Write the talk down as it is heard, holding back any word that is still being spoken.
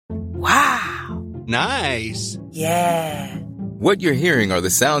Nice. Yeah. What you're hearing are the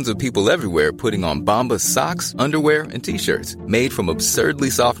sounds of people everywhere putting on Bombas socks, underwear, and T-shirts made from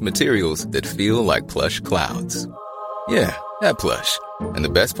absurdly soft materials that feel like plush clouds. Yeah, that plush. And the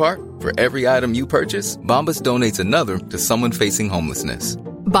best part? For every item you purchase, Bombas donates another to someone facing homelessness.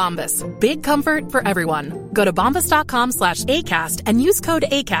 Bombas. Big comfort for everyone. Go to bombas.com/ACAST and use code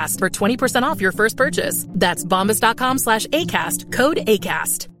ACAST for 20% off your first purchase. That's bombas.com/ACAST. Code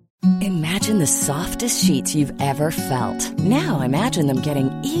ACAST. Imagine the softest sheets you've ever felt. Now imagine them getting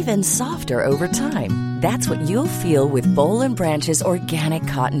even softer over time. That's what you'll feel with Boll & Branch's organic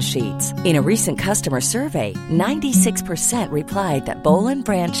cotton sheets. In a recent customer survey, 96% replied that Boll &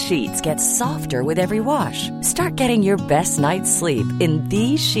 Branch sheets get softer with every wash. Start getting your best night's sleep in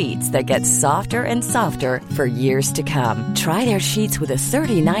these sheets that get softer and softer for years to come. Try their sheets with a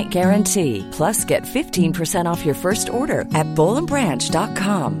 30-night guarantee. Plus, get 15% off your first order at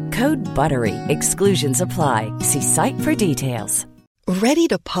bollandbranch.com. Code BUTTERY. Exclusions apply. See site for details. Ready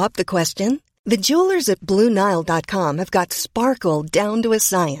to pop the question? The jewelers at BlueNile.com have got sparkle down to a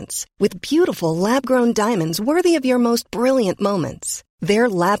science with beautiful lab-grown diamonds worthy of your most brilliant moments. Their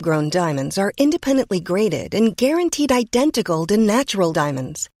lab-grown diamonds are independently graded and guaranteed identical to natural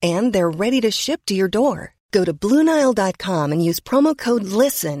diamonds, and they're ready to ship to your door. Go to BlueNile.com and use promo code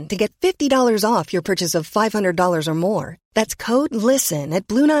LISTEN to get $50 off your purchase of $500 or more. That's code LISTEN at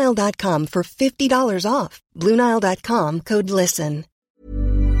BlueNile.com for $50 off. BlueNile.com, code LISTEN.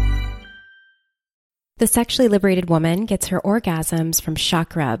 The Sexually Liberated Woman gets her orgasms from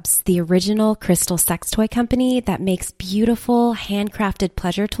Shock Rubs, the original crystal sex toy company that makes beautiful, handcrafted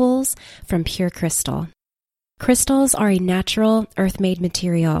pleasure tools from pure crystal. Crystals are a natural, earth-made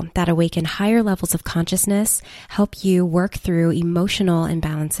material that awaken higher levels of consciousness, help you work through emotional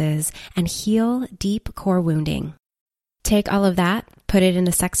imbalances, and heal deep core wounding. Take all of that, put it in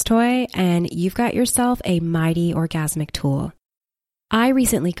a sex toy, and you've got yourself a mighty orgasmic tool. I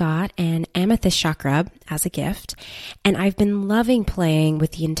recently got an amethyst shock rub as a gift, and I've been loving playing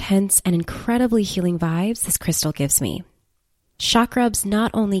with the intense and incredibly healing vibes this crystal gives me. Shock Rubs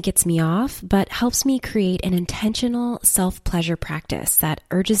not only gets me off, but helps me create an intentional self-pleasure practice that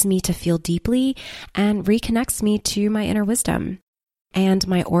urges me to feel deeply and reconnects me to my inner wisdom. And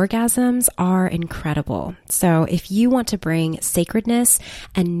my orgasms are incredible. So if you want to bring sacredness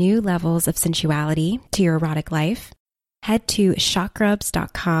and new levels of sensuality to your erotic life, head to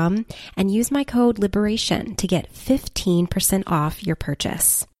shockrubs.com and use my code LIBERATION to get 15% off your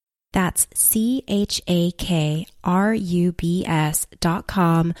purchase. That's CHAKRUBS.com,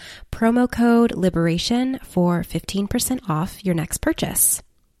 promo code LIBERATION for 15% off your next purchase.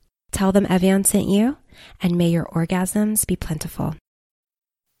 Tell them Evian sent you, and may your orgasms be plentiful.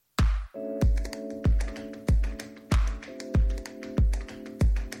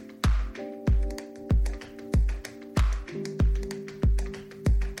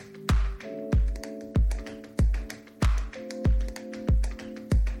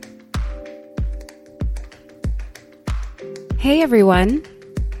 Hey everyone,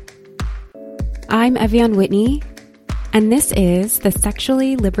 I'm Evian Whitney, and this is The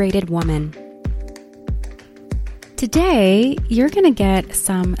Sexually Liberated Woman. Today, you're going to get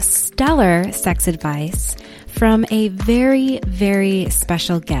some stellar sex advice from a very, very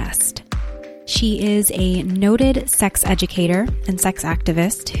special guest. She is a noted sex educator and sex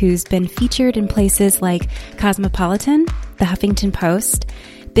activist who's been featured in places like Cosmopolitan, The Huffington Post,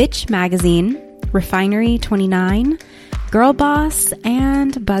 Bitch Magazine, Refinery 29, Girl Boss,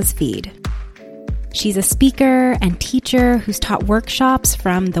 and BuzzFeed. She's a speaker and teacher who's taught workshops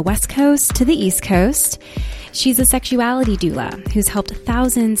from the West Coast to the East Coast. She's a sexuality doula who's helped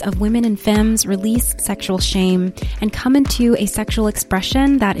thousands of women and femmes release sexual shame and come into a sexual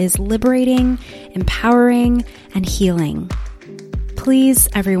expression that is liberating, empowering, and healing. Please,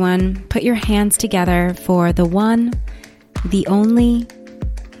 everyone, put your hands together for the one, the only,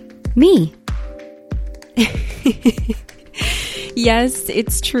 me. Yes,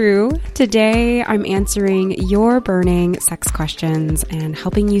 it's true. Today, I'm answering your burning sex questions and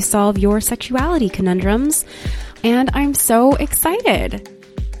helping you solve your sexuality conundrums, and I'm so excited.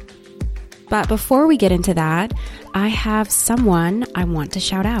 But before we get into that, I have someone I want to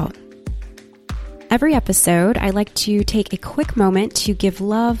shout out. Every episode, I like to take a quick moment to give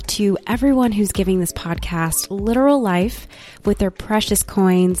love to everyone who's giving this podcast literal life with their precious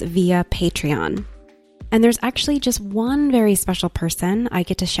coins via Patreon. And there's actually just one very special person I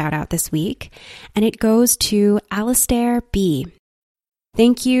get to shout out this week, and it goes to Alistair B.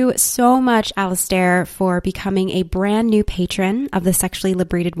 Thank you so much, Alistair, for becoming a brand new patron of The Sexually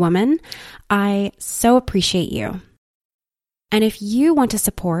Liberated Woman. I so appreciate you. And if you want to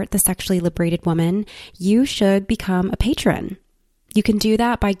support the Sexually Liberated Woman, you should become a patron. You can do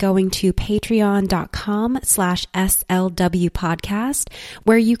that by going to patreon.com/SLW podcast,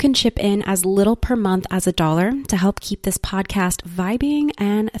 where you can chip in as little per month as $1 to help keep this podcast vibing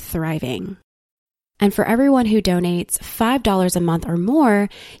and thriving. And for everyone who donates $5 a month or more,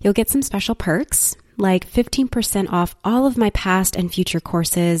 you'll get some special perks, like 15% off all of my past and future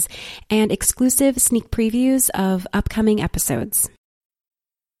courses and exclusive sneak previews of upcoming episodes.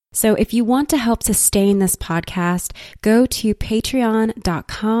 So if you want to help sustain this podcast, go to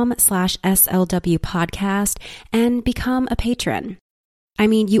patreon.com/SLW podcast and become a patron. I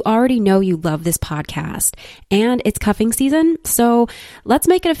mean, you already know you love this podcast and it's cuffing season, so let's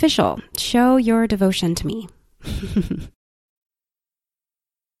make it official. Show your devotion to me.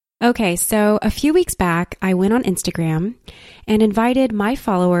 Okay, so a few weeks back, I went on Instagram and invited my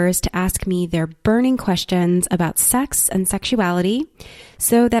followers to ask me their burning questions about sex and sexuality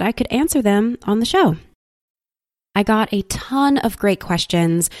so that I could answer them on the show. I got a ton of great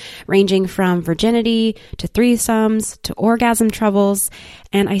questions ranging from virginity to threesomes to orgasm troubles,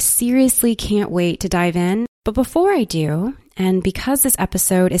 and I seriously can't wait to dive in. But before I do, and because this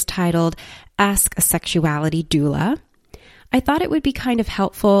episode is titled Ask a Sexuality Doula, I thought it would be kind of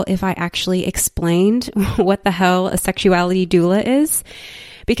helpful if I actually explained what the hell a sexuality doula is,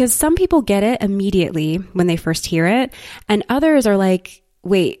 because some people get it immediately when they first hear it, and others are like,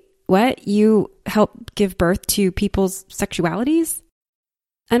 wait, what? You help give birth to people's sexualities?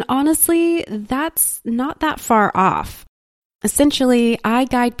 And honestly, that's not that far off. Essentially, I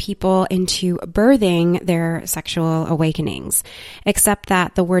guide people into birthing their sexual awakenings, except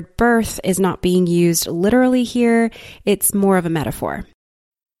that the word birth is not being used literally here. It's more of a metaphor.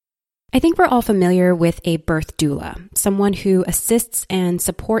 I think we're all familiar with a birth doula, someone who assists and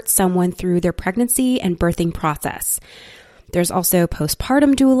supports someone through their pregnancy and birthing process. There's also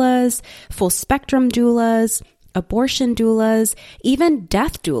postpartum doulas, full spectrum doulas, abortion doulas, even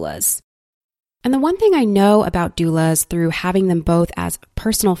death doulas. And the one thing I know about doulas through having them both as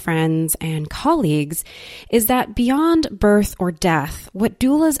personal friends and colleagues is that beyond birth or death, what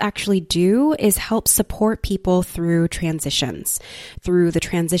doulas actually do is help support people through transitions, through the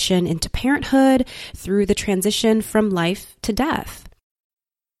transition into parenthood, through the transition from life to death.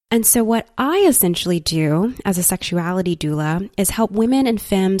 And so what I essentially do as a sexuality doula is help women and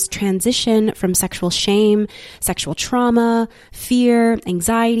femmes transition from sexual shame, sexual trauma, fear,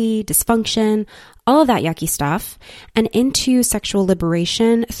 anxiety, dysfunction, all of that yucky stuff, and into sexual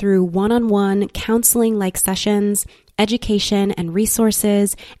liberation through one-on-one counseling-like sessions, education and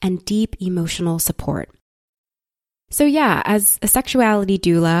resources, and deep emotional support. So yeah, as a sexuality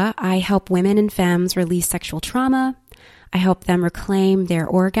doula, I help women and femmes release sexual trauma. I help them reclaim their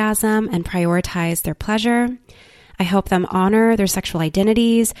orgasm and prioritize their pleasure. I help them honor their sexual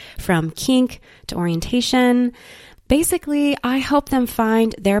identities from kink to orientation. Basically, I help them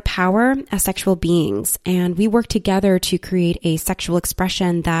find their power as sexual beings, and we work together to create a sexual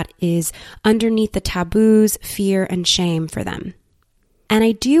expression that is underneath the taboos, fear, and shame for them. And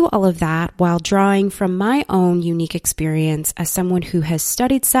I do all of that while drawing from my own unique experience as someone who has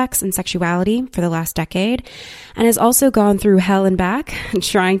studied sex and sexuality for the last decade and has also gone through hell and back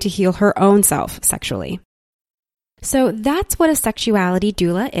trying to heal her own self sexually. So that's what a sexuality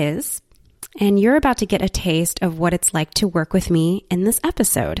doula is, and you're about to get a taste of what it's like to work with me in this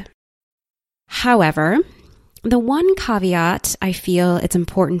episode. However, the one caveat I feel it's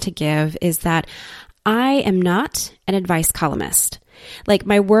important to give is that I am not an advice columnist. Like,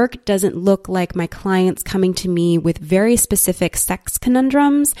 my work doesn't look like my clients coming to me with very specific sex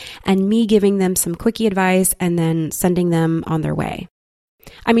conundrums and me giving them some quickie advice and then sending them on their way.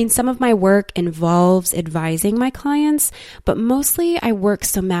 I mean, some of my work involves advising my clients, but mostly I work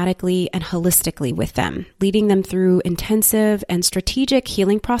somatically and holistically with them, leading them through intensive and strategic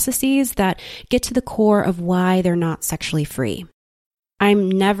healing processes that get to the core of why they're not sexually free.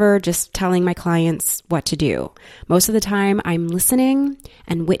 I'm never just telling my clients what to do. Most of the time, I'm listening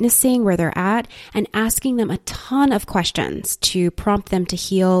and witnessing where they're at and asking them a ton of questions to prompt them to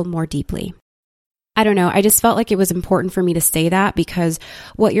heal more deeply. I don't know, I just felt like it was important for me to say that because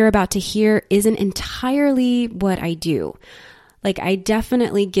what you're about to hear isn't entirely what I do. Like, I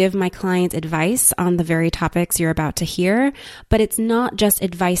definitely give my clients advice on the very topics you're about to hear, but it's not just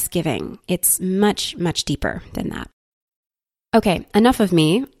advice giving. It's much, much deeper than that. Okay, enough of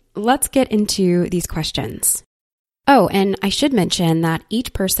me. Let's get into these questions. Oh, and I should mention that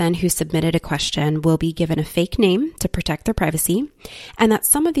each person who submitted a question will be given a fake name to protect their privacy, and that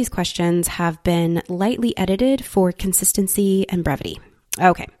some of these questions have been lightly edited for consistency and brevity.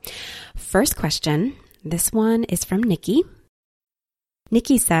 Okay, first question. This one is from Nikki.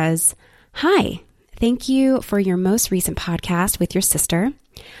 Nikki says, "Hi, thank you for your most recent podcast with your sister.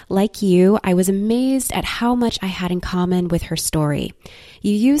 Like you, I was amazed at how much I had in common with her story.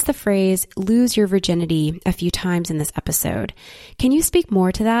 You used the phrase, lose your virginity, a few times in this episode. Can you speak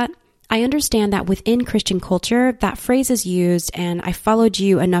more to that? I understand that within Christian culture, that phrase is used, and I followed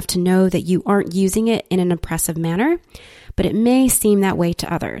you enough to know that you aren't using it in an oppressive manner, but it may seem that way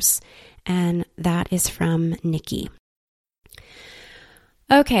to others." And that is from Nikki.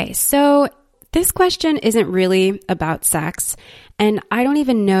 Okay, so this question isn't really about sex, and I don't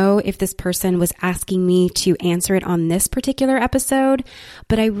even know if this person was asking me to answer it on this particular episode,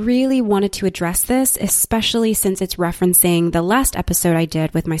 but I really wanted to address this, especially since it's referencing the last episode I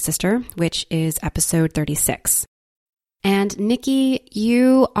did with my sister, which is episode 36. And Nikki,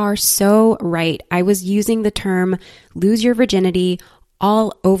 you are so right. I was using the term lose your virginity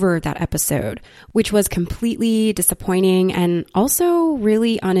all over that episode, which was completely disappointing and also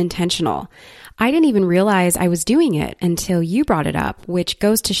really unintentional. I didn't even realize I was doing it until you brought it up, which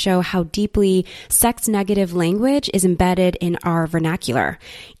goes to show how deeply sex-negative language is embedded in our vernacular.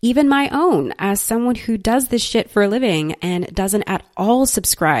 Even my own, as someone who does this shit for a living and doesn't at all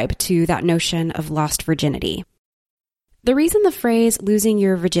subscribe to that notion of lost virginity. The reason the phrase losing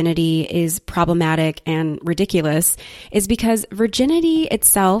your virginity is problematic and ridiculous is because virginity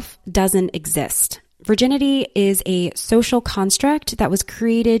itself doesn't exist. Virginity is a social construct that was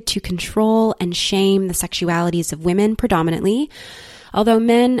created to control and shame the sexualities of women predominantly, although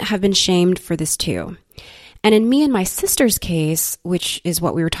men have been shamed for this too. And in me and my sister's case, which is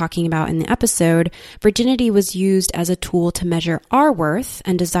what we were talking about in the episode, virginity was used as a tool to measure our worth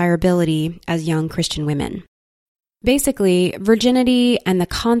and desirability as young Christian women. Basically, virginity and the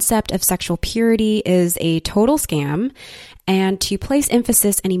concept of sexual purity is a total scam, and to place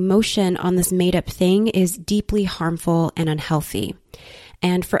emphasis and emotion on this made-up thing is deeply harmful and unhealthy.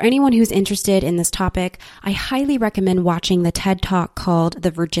 And for anyone who's interested in this topic, I highly recommend watching the TED Talk called The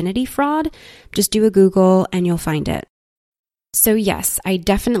Virginity Fraud. Just do a Google and you'll find it. So yes, I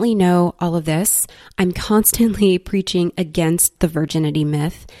definitely know all of this. I'm constantly preaching against the virginity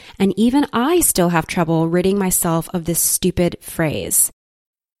myth, and even I still have trouble ridding myself of this stupid phrase.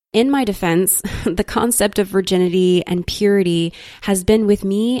 In my defense, the concept of virginity and purity has been with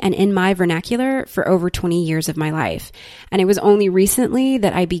me and in my vernacular for over 20 years of my life. And it was only recently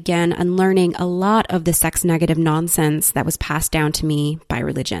that I began unlearning a lot of the sex-negative nonsense that was passed down to me by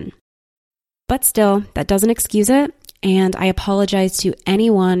religion. But still, that doesn't excuse it. And I apologize to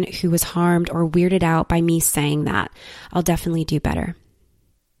anyone who was harmed or weirded out by me saying that. I'll definitely do better.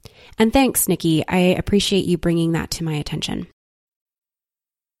 And thanks, Nikki. I appreciate you bringing that to my attention.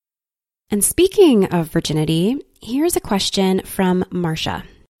 And speaking of virginity, here's a question from Marcia.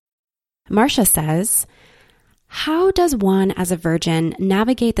 Marcia says, how does one as a virgin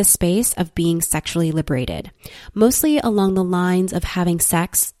navigate the space of being sexually liberated? Mostly along the lines of having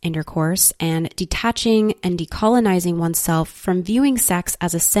sex, intercourse, and detaching and decolonizing oneself from viewing sex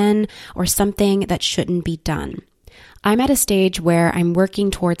as a sin or something that shouldn't be done. I'm at a stage where I'm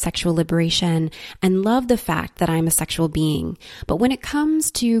working towards sexual liberation and love the fact that I'm a sexual being. But when it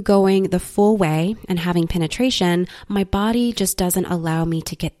comes to going the full way and having penetration, my body just doesn't allow me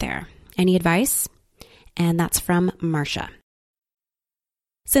to get there. Any advice? And that's from Marcia.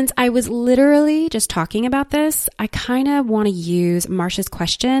 Since I was literally just talking about this, I kind of want to use Marcia's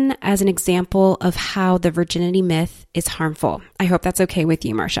question as an example of how the virginity myth is harmful. I hope that's okay with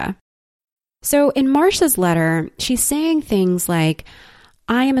you, Marcia. So in Marcia's letter, she's saying things like,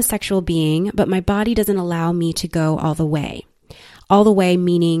 I am a sexual being, but my body doesn't allow me to go all the way. All the way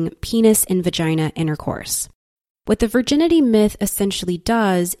meaning penis and vagina intercourse. What the virginity myth essentially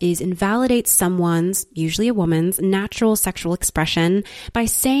does is invalidate someone's, usually a woman's, natural sexual expression by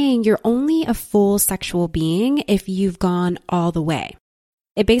saying you're only a full sexual being if you've gone all the way.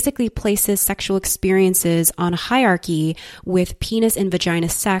 It basically places sexual experiences on a hierarchy, with penis and vagina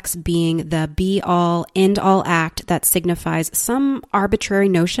sex being the be-all, end-all act that signifies some arbitrary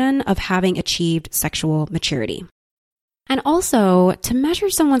notion of having achieved sexual maturity. And also, to measure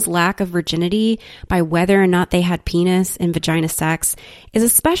someone's lack of virginity by whether or not they had penis and vagina sex is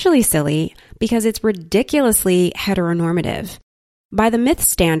especially silly because it's ridiculously heteronormative. By the myth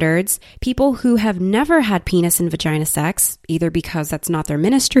standards, people who have never had penis and vagina sex, either because that's not their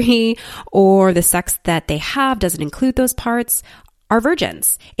ministry or the sex that they have doesn't include those parts, are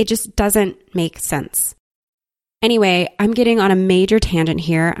virgins. It just doesn't make sense. Anyway, I'm getting on a major tangent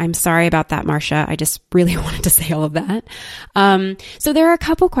here. I'm sorry about that, Marcia. I just really wanted to say all of that. So there are a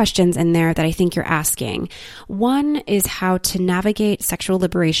couple questions in there that I think you're asking. One is how to navigate sexual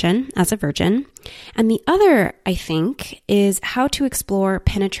liberation as a virgin. And the other, I think, is how to explore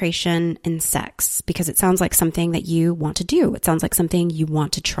penetration in sex, because it sounds like something that you want to do. It sounds like something you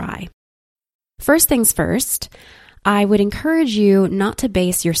want to try. First things first, I would encourage you not to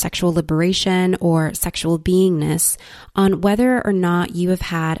base your sexual liberation or sexual beingness on whether or not you have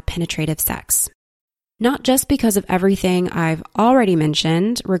had penetrative sex. Not just because of everything I've already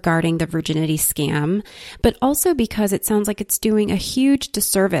mentioned regarding the virginity scam, but also because it sounds like it's doing a huge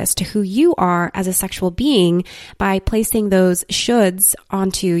disservice to who you are as a sexual being by placing those shoulds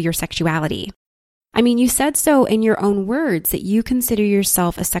onto your sexuality. I mean, you said so in your own words that you consider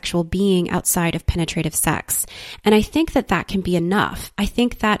yourself a sexual being outside of penetrative sex. And I think that that can be enough. I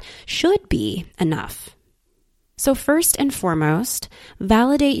think that should be enough. So first and foremost,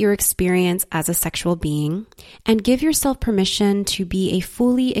 validate your experience as a sexual being and give yourself permission to be a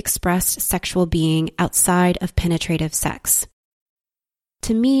fully expressed sexual being outside of penetrative sex.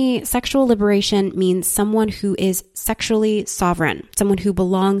 To me, sexual liberation means someone who is sexually sovereign, someone who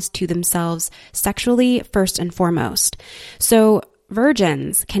belongs to themselves sexually first and foremost. So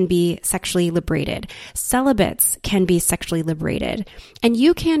virgins can be sexually liberated. Celibates can be sexually liberated. And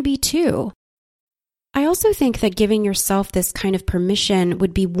you can be too. I also think that giving yourself this kind of permission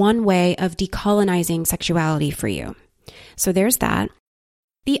would be one way of decolonizing sexuality for you. So there's that.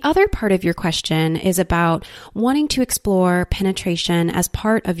 The other part of your question is about wanting to explore penetration as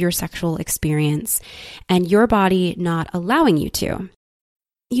part of your sexual experience and your body not allowing you to.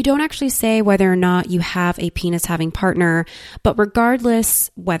 You don't actually say whether or not you have a penis-having partner, but regardless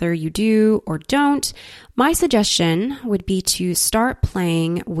whether you do or don't, my suggestion would be to start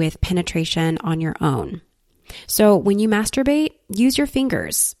playing with penetration on your own. So when you masturbate, use your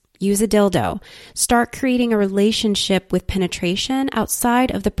fingers. Use a dildo. Start creating a relationship with penetration outside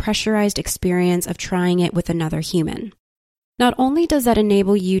of the pressurized experience of trying it with another human. Not only does that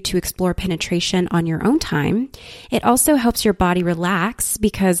enable you to explore penetration on your own time, it also helps your body relax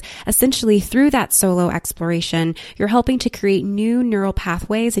because essentially through that solo exploration, you're helping to create new neural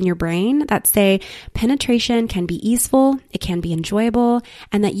pathways in your brain that say penetration can be easeful, it can be enjoyable,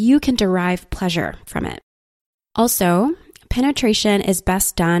 and that you can derive pleasure from it. Also, penetration is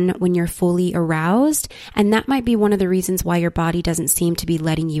best done when you're fully aroused, and that might be one of the reasons why your body doesn't seem to be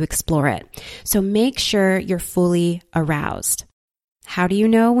letting you explore it. So make sure you're fully aroused. How do you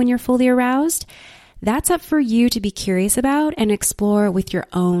know when you're fully aroused? That's up for you to be curious about and explore with your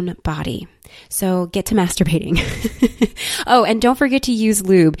own body. So get to masturbating. Oh, and don't forget to use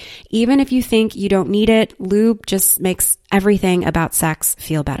lube. Even if you think you don't need it, lube just makes everything about sex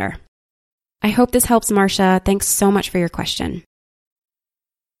feel better. I hope this helps, Marcia. Thanks so much for your question.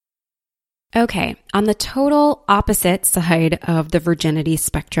 Okay, on the total opposite side of the virginity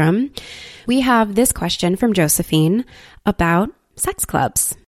spectrum, we have this question from Josephine about sex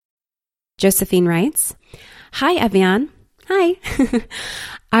clubs. Josephine writes, "Hi, Evian." Hi.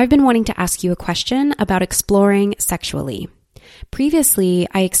 I've been wanting to ask you a question about exploring sexually. Previously,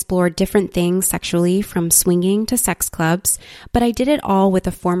 I explored different things sexually from swinging to sex clubs, but I did it all with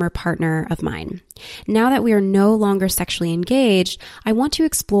a former partner of mine. Now that we are no longer sexually engaged, I want to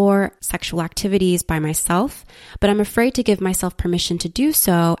explore sexual activities by myself, but I'm afraid to give myself permission to do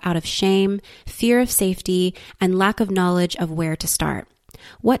so out of shame, fear of safety, and lack of knowledge of where to start.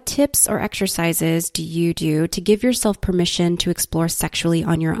 What tips or exercises do you do to give yourself permission to explore sexually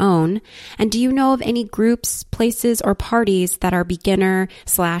on your own? And do you know of any groups, places, or parties that are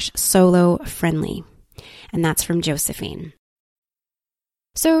beginner/solo friendly? And that's from Josephine.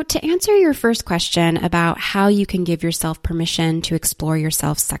 So to answer your first question about how you can give yourself permission to explore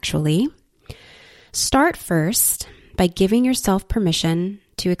yourself sexually, start first by giving yourself permission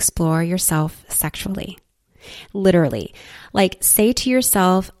to explore yourself sexually. Literally, like say to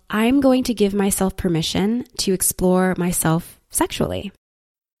yourself, I'm going to give myself permission to explore myself sexually.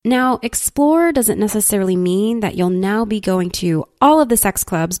 Now, explore doesn't necessarily mean that you'll now be going to all of the sex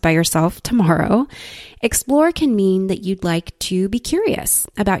clubs by yourself tomorrow. Explore can mean that you'd like to be curious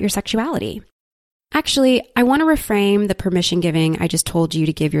about your sexuality. Actually, I want to reframe the permission giving I just told you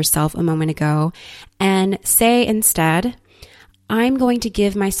to give yourself a moment ago and say instead, I'm going to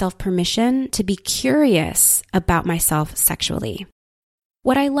give myself permission to be curious about myself sexually.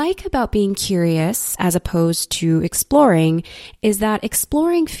 What I like about being curious as opposed to exploring is that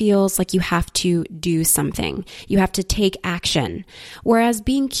exploring feels like you have to do something. You have to take action. Whereas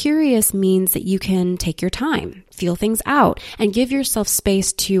being curious means that you can take your time, feel things out, and give yourself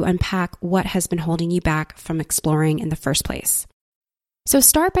space to unpack what has been holding you back from exploring in the first place. So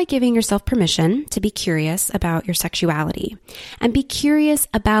start by giving yourself permission to be curious about your sexuality, and be curious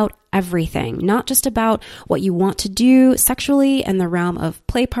about everything, not just about what you want to do sexually in the realm of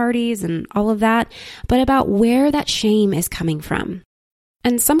play parties and all of that, but about where that shame is coming from.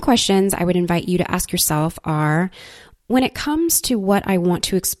 And some questions I would invite you to ask yourself are, when it comes to what I want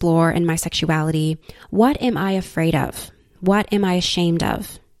to explore in my sexuality, what am I afraid of? What am I ashamed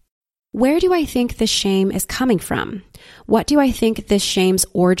of? Where do I think this shame is coming from? What do I think this shame's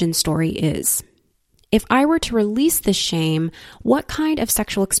origin story is? If I were to release this shame, what kind of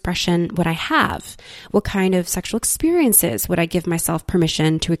sexual expression would I have? What kind of sexual experiences would I give myself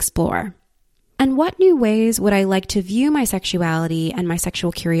permission to explore? And what new ways would I like to view my sexuality and my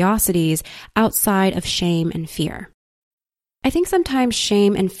sexual curiosities outside of shame and fear? I think sometimes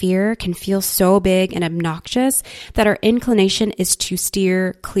shame and fear can feel so big and obnoxious that our inclination is to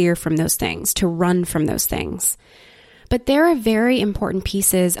steer clear from those things, to run from those things. But there are very important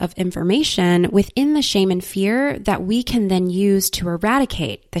pieces of information within the shame and fear that we can then use to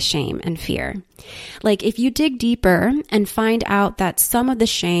eradicate the shame and fear. Like if you dig deeper and find out that some of the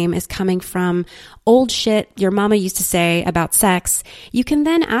shame is coming from old shit your mama used to say about sex, you can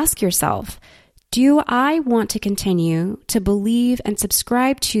then ask yourself, do I want to continue to believe and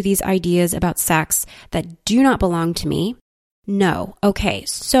subscribe to these ideas about sex that do not belong to me? No. Okay,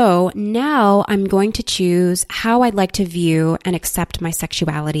 so now I'm going to choose how I'd like to view and accept my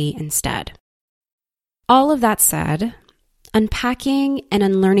sexuality instead. All of that said, unpacking and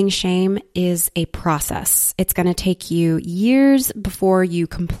unlearning shame is a process. It's going to take you years before you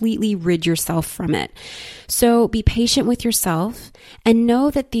completely rid yourself from it. So be patient with yourself and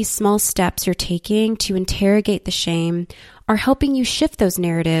know that these small steps you're taking to interrogate the shame are helping you shift those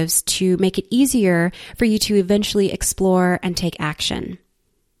narratives to make it easier for you to eventually explore and take action.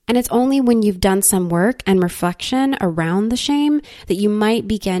 And it's only when you've done some work and reflection around the shame that you might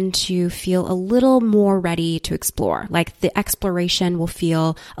begin to feel a little more ready to explore, like the exploration will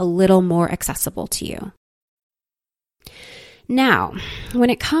feel a little more accessible to you. Now, when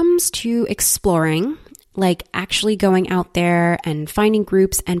it comes to exploring, like actually going out there and finding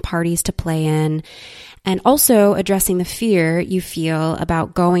groups and parties to play in, and also addressing the fear you feel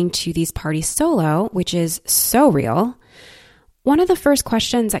about going to these parties solo, which is so real, one of the first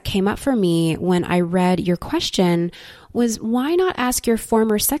questions that came up for me when I read your question was, why not ask your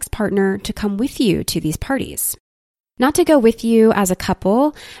former sex partner to come with you to these parties? Not to go with you as a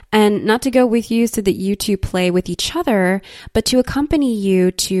couple, and not to go with you so that you two play with each other, but to accompany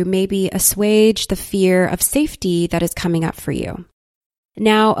you to maybe assuage the fear of safety that is coming up for you.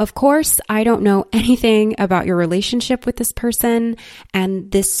 Now, of course, I don't know anything about your relationship with this person,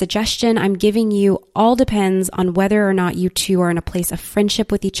 and this suggestion I'm giving you all depends on whether or not you two are in a place of friendship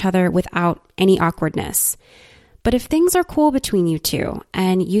with each other without any awkwardness. But if things are cool between you two,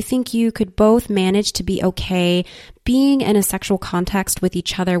 and you think you could both manage to be okay being in a sexual context with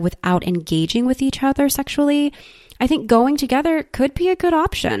each other without engaging with each other sexually, I think going together could be a good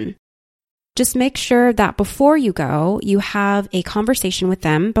option. Just make sure that before you go, you have a conversation with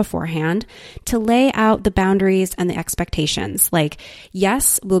them beforehand to lay out the boundaries and the expectations. Like,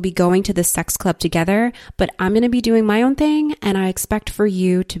 yes, we'll be going to the sex club together, but I'm going to be doing my own thing, and I expect for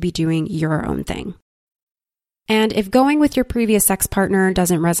you to be doing your own thing. And if going with your previous sex partner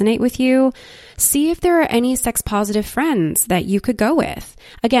doesn't resonate with you, see if there are any sex-positive friends that you could go with.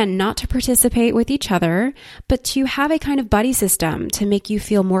 Again, not to participate with each other, but to have a kind of buddy system to make you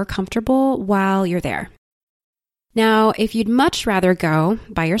feel more comfortable while you're there. Now, if you'd much rather go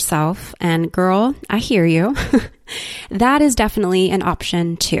by yourself, and girl, I hear you, that is definitely an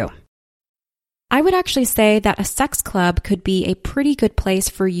option too. I would actually say that a sex club could be a pretty good place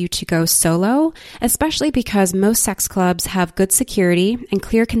for you to go solo, especially because most sex clubs have good security and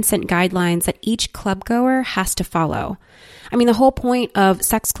clear consent guidelines that each club goer has to follow. I mean, the whole point of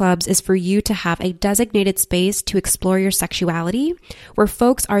sex clubs is for you to have a designated space to explore your sexuality, where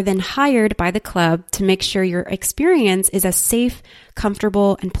folks are then hired by the club to make sure your experience is as safe,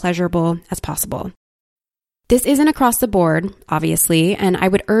 comfortable, and pleasurable as possible. This isn't across the board, obviously, and I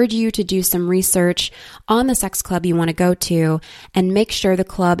would urge you to do some research on the sex club you want to go to and make sure the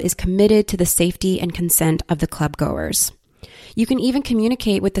club is committed to the safety and consent of the club goers. You can even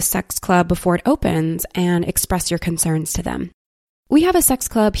communicate with the sex club before it opens and express your concerns to them. We have a sex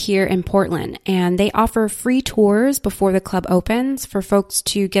club here in Portland, and they offer free tours before the club opens for folks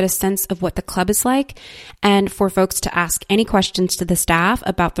to get a sense of what the club is like and for folks to ask any questions to the staff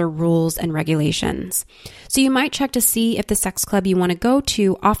about their rules and regulations. So you might check to see if the sex club you want to go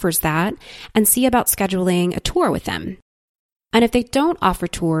to offers that and see about scheduling a tour with them. And if they don't offer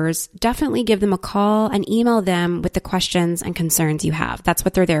tours, definitely give them a call and email them with the questions and concerns you have. That's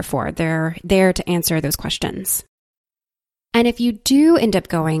what they're there for. They're there to answer those questions. And if you do end up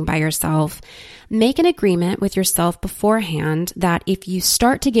going by yourself, make an agreement with yourself beforehand that if you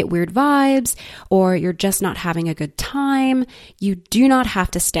start to get weird vibes or you're just not having a good time, you do not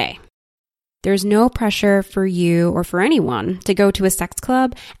have to stay. There's no pressure for you or for anyone to go to a sex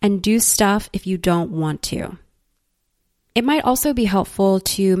club and do stuff if you don't want to. It might also be helpful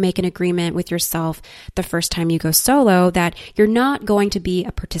to make an agreement with yourself the first time you go solo that you're not going to be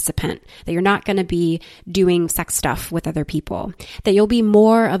a participant, that you're not going to be doing sex stuff with other people, that you'll be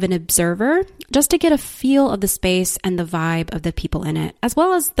more of an observer just to get a feel of the space and the vibe of the people in it, as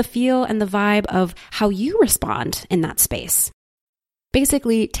well as the feel and the vibe of how you respond in that space.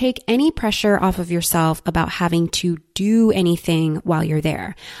 Basically, take any pressure off of yourself about having to do anything while you're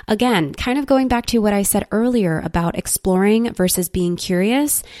there. Again, kind of going back to what I said earlier about exploring versus being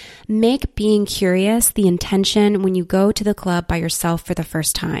curious, make being curious the intention when you go to the club by yourself for the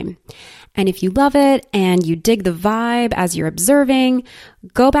first time. And if you love it and you dig the vibe as you're observing,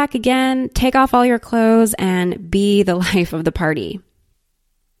 go back again, take off all your clothes, and be the life of the party.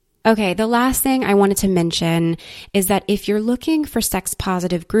 Okay, the last thing I wanted to mention is that if you're looking for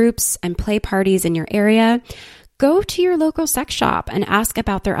sex-positive groups and play parties in your area, go to your local sex shop and ask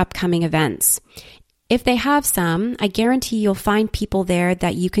about their upcoming events. If they have some, I guarantee you'll find people there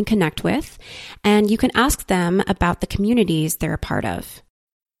that you can connect with, and you can ask them about the communities they're a part of.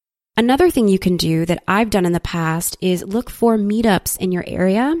 Another thing you can do that I've done in the past is look for meetups in your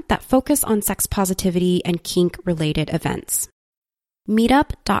area that focus on sex positivity and kink-related events.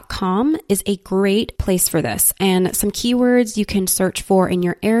 Meetup.com is a great place for this, and some keywords you can search for in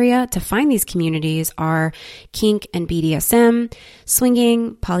your area to find these communities are kink and BDSM,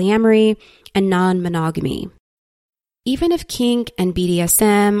 swinging, polyamory, and non-monogamy. Even if kink and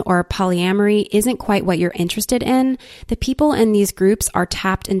BDSM or polyamory isn't quite what you're interested in, the people in these groups are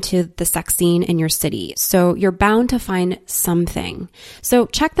tapped into the sex scene in your city, so you're bound to find something. So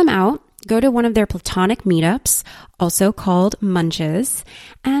check them out. Go to one of their platonic meetups, also called Munches,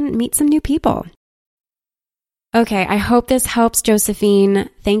 and meet some new people. Okay, I hope this helps,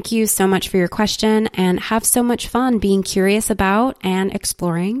 Josephine. Thank you so much for your question, and have so much fun being curious about and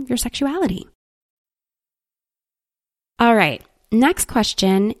exploring your sexuality. All right, next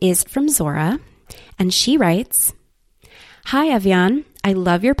question is from Zora, and she writes, "Hi, Evyan. I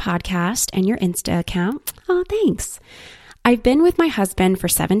love your podcast and your Insta account." Oh, thanks. "I've been with my husband for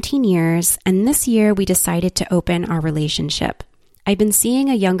 17 years, and this year we decided to open our relationship. I've been seeing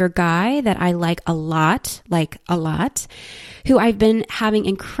a younger guy that I like a lot, who I've been having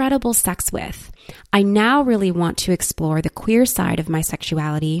incredible sex with. I now really want to explore the queer side of my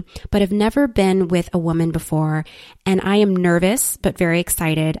sexuality, but have never been with a woman before, and I am nervous but very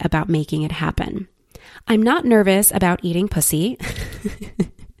excited about making it happen. I'm not nervous about eating pussy."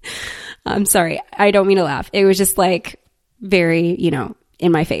 I'm sorry, I don't mean to laugh. It was just like very,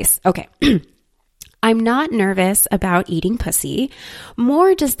 in my face. Okay. "I'm not nervous about eating pussy.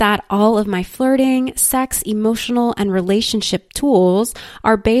 More just that all of my flirting, sex, emotional, and relationship tools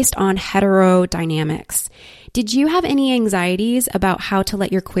are based on hetero dynamics. Did you have any anxieties about how to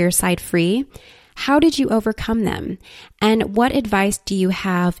let your queer side free? How did you overcome them? And what advice do you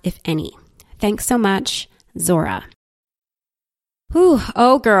have, if any? Thanks so much, Zora." Whew,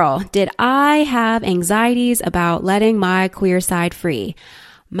 oh girl, did I have anxieties about letting my queer side free.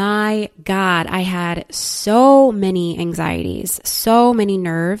 My God, I had so many anxieties, so many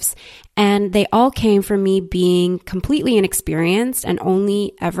nerves, and they all came from me being completely inexperienced and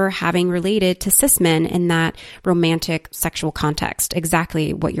only ever having related to cis men in that romantic sexual context,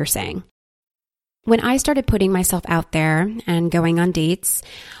 exactly what you're saying. When I started putting myself out there and going on dates,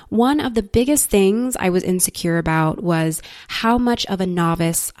 one of the biggest things I was insecure about was how much of a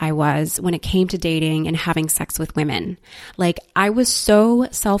novice I was when it came to dating and having sex with women. Like, I was so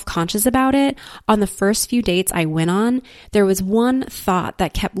self-conscious about it. On the first few dates I went on, there was one thought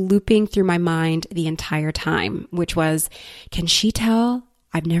that kept looping through my mind the entire time, which was, can she tell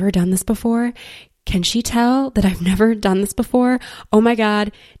I've never done this before? Can she tell that I've never done this before? Oh my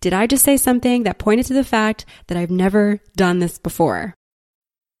God, did I just say something that pointed to the fact that I've never done this before?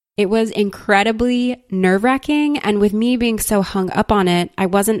 It was incredibly nerve-wracking, and with me being so hung up on it, I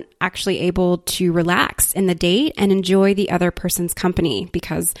wasn't actually able to relax in the date and enjoy the other person's company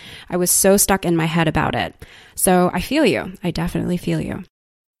because I was so stuck in my head about it. So I feel you. I definitely feel you.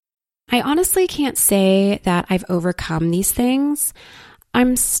 I honestly can't say that I've overcome these things.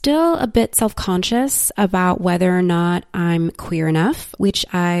 I'm still a bit self-conscious about whether or not I'm queer enough, which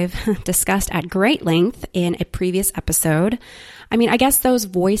I've discussed at great length in a previous episode. I mean, I guess those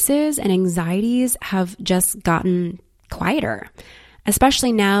voices and anxieties have just gotten quieter,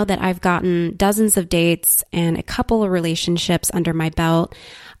 especially now that I've gotten dozens of dates and a couple of relationships under my belt.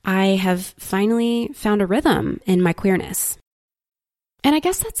 I have finally found a rhythm in my queerness. And I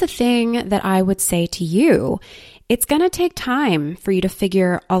guess that's the thing that I would say to you. It's going to take time for you to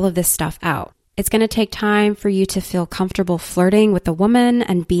figure all of this stuff out. It's going to take time for you to feel comfortable flirting with a woman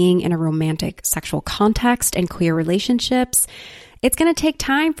and being in a romantic sexual context and queer relationships. It's going to take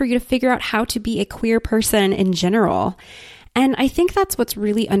time for you to figure out how to be a queer person in general. And I think that's what's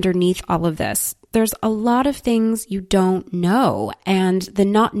really underneath all of this. There's a lot of things you don't know, and the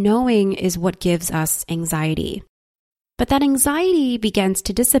not knowing is what gives us anxiety. But that anxiety begins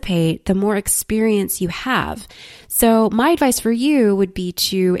to dissipate the more experience you have. So my advice for you would be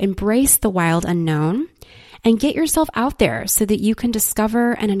to embrace the wild unknown and get yourself out there so that you can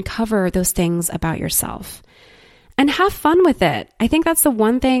discover and uncover those things about yourself. And have fun with it. I think that's the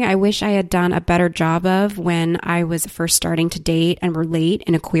one thing I wish I had done a better job of when I was first starting to date and relate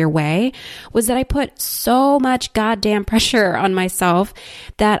in a queer way, was that I put so much goddamn pressure on myself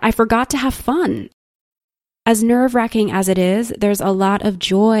that I forgot to have fun. As nerve-wracking as it is, there's a lot of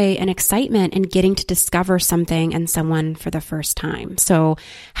joy and excitement in getting to discover something and someone for the first time. So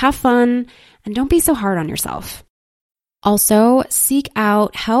have fun and don't be so hard on yourself. Also, seek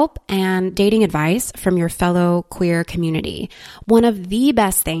out help and dating advice from your fellow queer community. One of the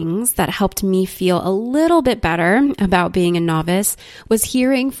best things that helped me feel a little bit better about being a novice was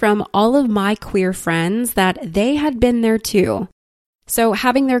hearing from all of my queer friends that they had been there too. So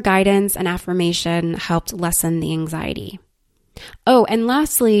having their guidance and affirmation helped lessen the anxiety. Oh, and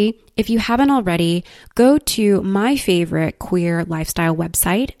lastly, if you haven't already, go to my favorite queer lifestyle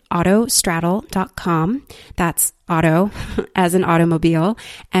website, autostraddle.com. That's auto as an automobile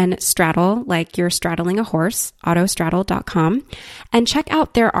and straddle like you're straddling a horse, autostraddle.com, and check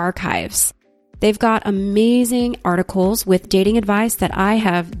out their archives. They've got amazing articles with dating advice that I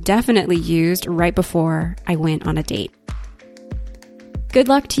have definitely used right before I went on a date. Good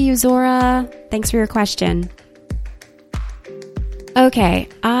luck to you, Zora. Thanks for your question. Okay,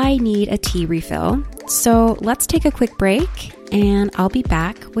 I need a tea refill, so let's take a quick break and I'll be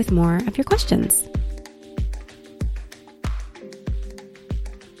back with more of your questions.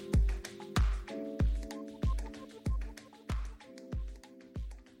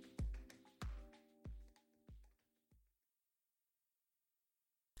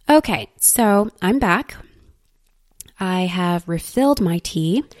 Okay, so I'm back. I have refilled my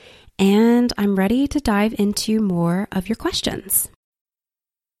tea and I'm ready to dive into more of your questions.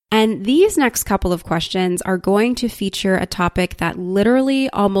 And these next couple of questions are going to feature a topic that literally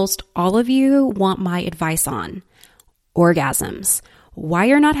almost all of you want my advice on: orgasms, why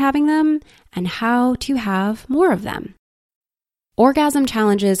you're not having them, and how to have more of them. Orgasm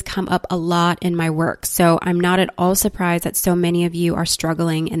challenges come up a lot in my work, so I'm not at all surprised that so many of you are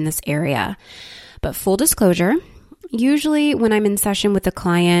struggling in this area. But full disclosure, usually when I'm in session with a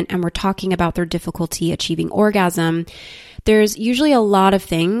client and we're talking about their difficulty achieving orgasm, there's usually a lot of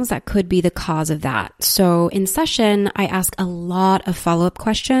things that could be the cause of that. So in session, I ask a lot of follow-up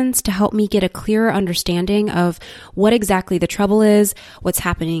questions to help me get a clearer understanding of what exactly the trouble is, what's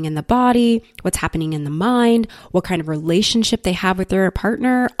happening in the body, what's happening in the mind, what kind of relationship they have with their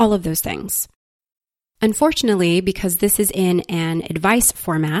partner, all of those things. Unfortunately, because this is in an advice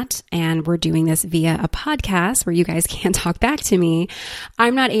format and we're doing this via a podcast where you guys can't talk back to me,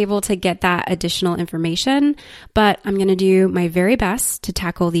 I'm not able to get that additional information, but I'm going to do my very best to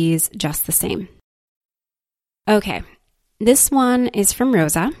tackle these just the same. Okay, this one is from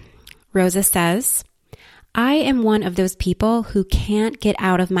Rosa. Rosa says, I am one of those people who can't get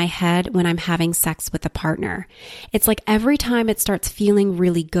out of my head when I'm having sex with a partner. It's like every time it starts feeling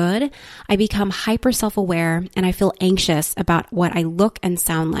really good, I become hyper self-aware and I feel anxious about what I look and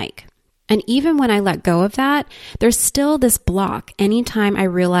sound like. And even when I let go of that, there's still this block anytime I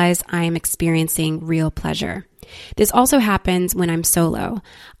realize I am experiencing real pleasure. This also happens when I'm solo.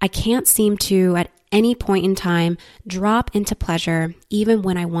 I can't seem to, at any point in time, drop into pleasure even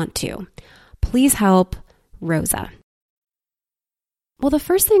when I want to. Please help. Rosa. Well, the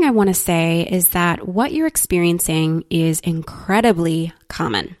first thing I want to say is that what you're experiencing is incredibly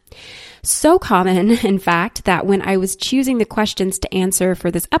common. So common, in fact, that when I was choosing the questions to answer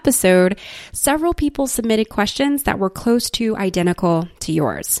for this episode, several people submitted questions that were close to identical to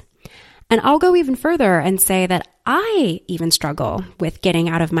yours. And I'll go even further and say that I even struggle with getting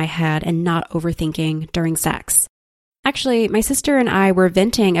out of my head and not overthinking during sex. Actually, my sister and I were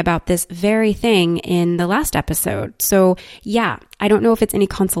venting about this very thing in the last episode. So yeah, I don't know if it's any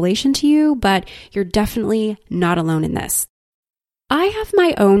consolation to you, but you're definitely not alone in this. I have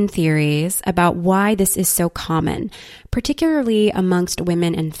my own theories about why this is so common, particularly amongst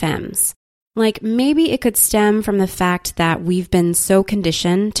women and femmes. Like maybe it could stem from the fact that we've been so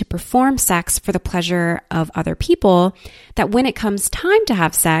conditioned to perform sex for the pleasure of other people that when it comes time to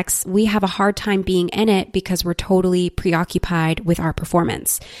have sex, we have a hard time being in it because we're totally preoccupied with our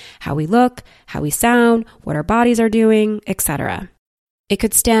performance, how we look, how we sound, what our bodies are doing, etc. It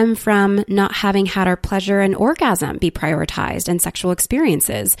could stem from not having had our pleasure and orgasm be prioritized in sexual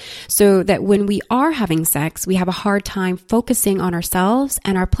experiences, so that when we are having sex, we have a hard time focusing on ourselves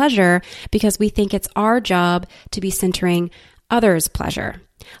and our pleasure because we think it's our job to be centering others' pleasure.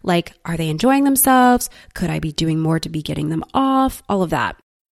 Like, are they enjoying themselves? Could I be doing more to be getting them off? All of that.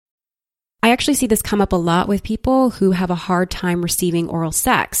 I actually see this come up a lot with people who have a hard time receiving oral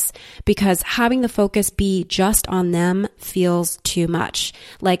sex because having the focus be just on them feels too much.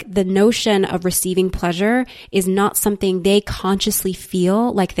 Like the notion of receiving pleasure is not something they consciously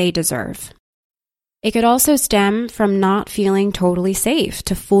feel like they deserve. It could also stem from not feeling totally safe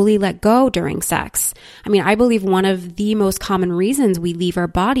to fully let go during sex. I mean, I believe one of the most common reasons we leave our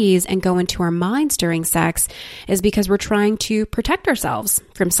bodies and go into our minds during sex is because we're trying to protect ourselves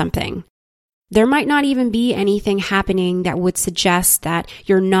from something. There might not even be anything happening that would suggest that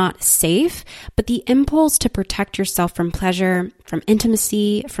you're not safe, but the impulse to protect yourself from pleasure, from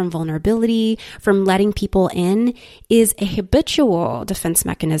intimacy, from vulnerability, from letting people in is a habitual defense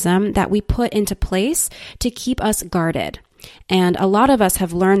mechanism that we put into place to keep us guarded. And a lot of us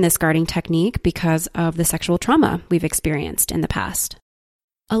have learned this guarding technique because of the sexual trauma we've experienced in the past.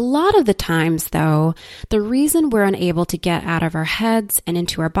 A lot of the times, though, the reason we're unable to get out of our heads and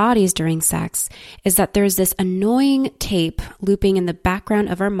into our bodies during sex is that there's this annoying tape looping in the background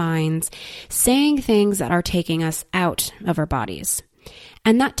of our minds, saying things that are taking us out of our bodies.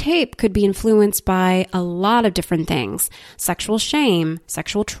 And that tape could be influenced by a lot of different things: sexual shame,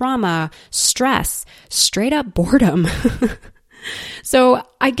 sexual trauma, stress, straight up boredom. So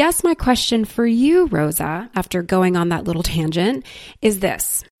I guess my question for you, Rosa, after going on that little tangent, is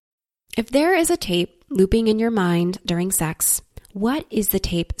this. If there is a tape looping in your mind during sex, what is the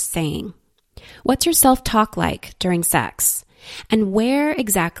tape saying? What's your self-talk like during sex? And where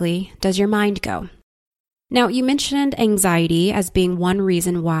exactly does your mind go? Now, you mentioned anxiety as being one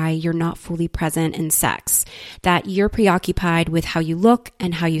reason why you're not fully present in sex, that you're preoccupied with how you look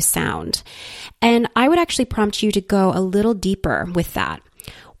and how you sound. And I would actually prompt you to go a little deeper with that.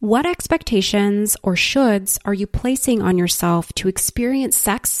 What expectations or shoulds are you placing on yourself to experience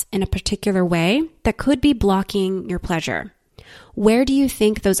sex in a particular way that could be blocking your pleasure? Where do you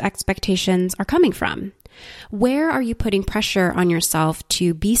think those expectations are coming from? Where are you putting pressure on yourself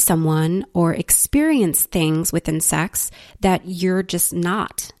to be someone or experience things within sex that you're just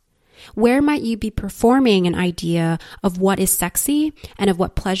not? Where might you be performing an idea of what is sexy and of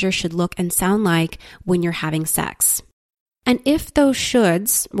what pleasure should look and sound like when you're having sex? And if those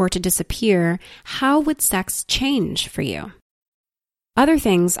shoulds were to disappear, how would sex change for you? Other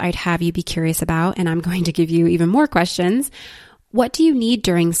things I'd have you be curious about, and I'm going to give you even more questions. What do you need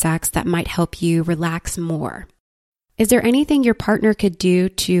during sex that might help you relax more? Is there anything your partner could do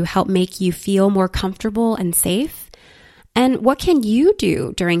to help make you feel more comfortable and safe? And what can you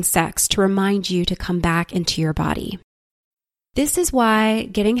do during sex to remind you to come back into your body? This is why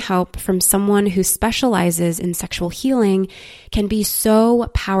getting help from someone who specializes in sexual healing can be so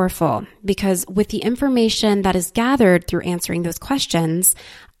powerful, because with the information that is gathered through answering those questions,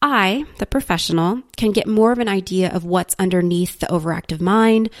 I, the professional, can get more of an idea of what's underneath the overactive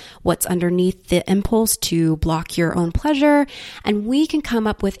mind, what's underneath the impulse to block your own pleasure, and we can come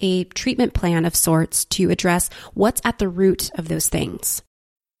up with a treatment plan of sorts to address what's at the root of those things.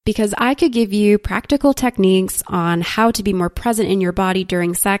 Because I could give you practical techniques on how to be more present in your body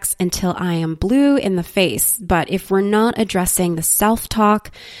during sex until I am blue in the face. But if we're not addressing the self-talk,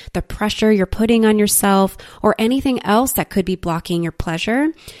 the pressure you're putting on yourself, or anything else that could be blocking your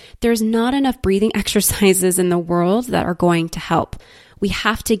pleasure, there's not enough breathing exercises in the world that are going to help. We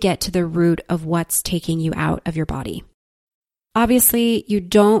have to get to the root of what's taking you out of your body. Obviously, you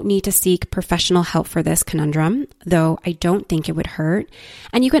don't need to seek professional help for this conundrum, though I don't think it would hurt.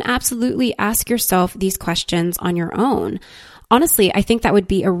 And you can absolutely ask yourself these questions on your own. Honestly, I think that would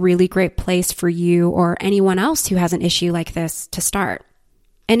be a really great place for you or anyone else who has an issue like this to start.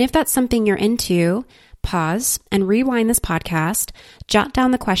 And if that's something you're into, pause and rewind this podcast, jot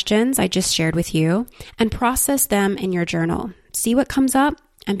down the questions I just shared with you, and process them in your journal. See what comes up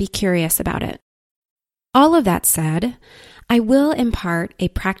and be curious about it. All of that said, I will impart a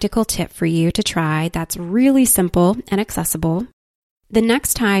practical tip for you to try that's really simple and accessible. The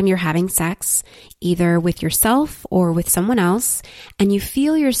next time you're having sex, either with yourself or with someone else, and you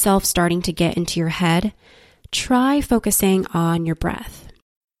feel yourself starting to get into your head, try focusing on your breath.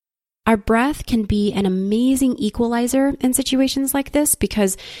 Our breath can be an amazing equalizer in situations like this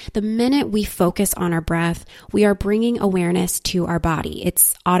because the minute we focus on our breath, we are bringing awareness to our body.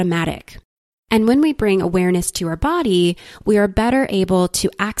 It's automatic. And when we bring awareness to our body, we are better able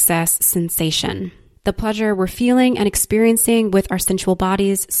to access sensation, the pleasure we're feeling and experiencing with our sensual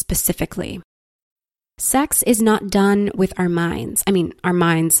bodies specifically. Sex is not done with our minds. I mean, our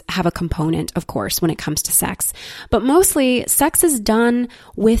minds have a component, of course, when it comes to sex. But mostly, sex is done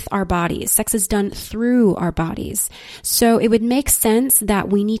with our bodies. Sex is done through our bodies. So it would make sense that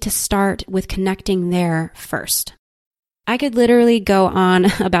we need to start with connecting there first. I could literally go on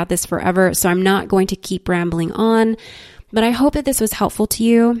about this forever, so I'm not going to keep rambling on, but I hope that this was helpful to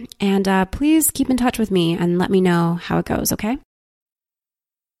you, and please keep in touch with me and let me know how it goes, okay?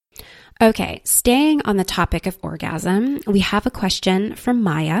 Okay, staying on the topic of orgasm, we have a question from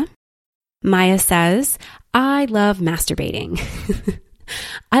Maya. Maya says, I love masturbating.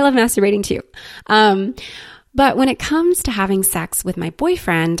 I love masturbating too. But when it comes to having sex with my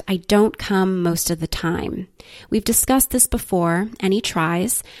boyfriend, I don't come most of the time. We've discussed this before, and he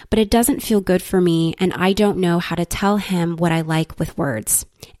tries, but it doesn't feel good for me, and I don't know how to tell him what I like with words.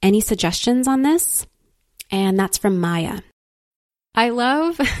 Any suggestions on this? And that's from Maya. I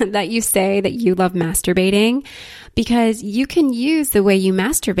love that you say that you love masturbating because you can use the way you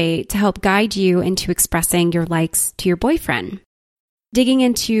masturbate to help guide you into expressing your likes to your boyfriend. Digging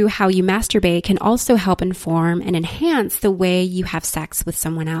into how you masturbate can also help inform and enhance the way you have sex with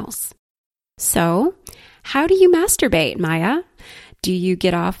someone else. So, how do you masturbate, Maya? Do you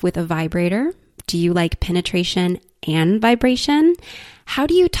get off with a vibrator? Do you like penetration and vibration? How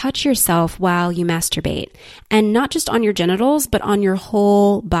do you touch yourself while you masturbate? And not just on your genitals, but on your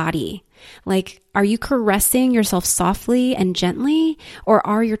whole body. Like, are you caressing yourself softly and gently, or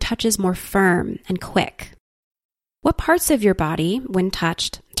are your touches more firm and quick? What parts of your body, when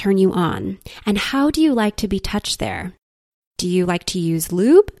touched, turn you on? And how do you like to be touched there? Do you like to use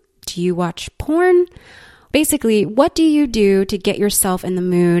lube? Do you watch porn? Basically, what do you do to get yourself in the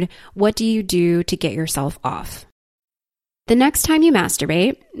mood? What do you do to get yourself off? The next time you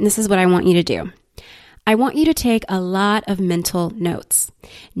masturbate, this is what I want you to do. I want you to take a lot of mental notes.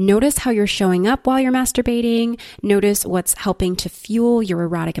 Notice how you're showing up while you're masturbating. Notice what's helping to fuel your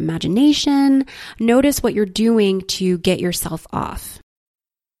erotic imagination. Notice what you're doing to get yourself off.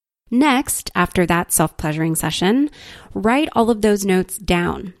 Next, after that self-pleasuring session, write all of those notes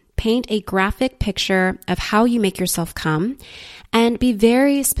down. Paint a graphic picture of how you make yourself come and be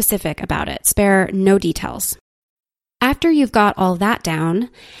very specific about it. Spare no details. After you've got all that down,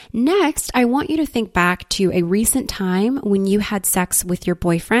 next, I want you to think back to a recent time when you had sex with your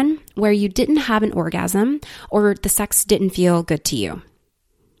boyfriend where you didn't have an orgasm or the sex didn't feel good to you.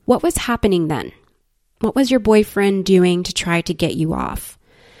 What was happening then? What was your boyfriend doing to try to get you off?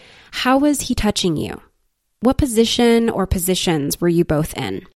 How was he touching you? What position or positions were you both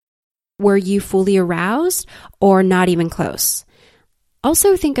in? Were you fully aroused or not even close?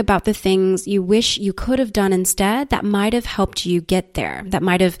 Also think about the things you wish you could have done instead that might have helped you get there, that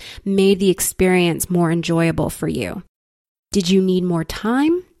might have made the experience more enjoyable for you. Did you need more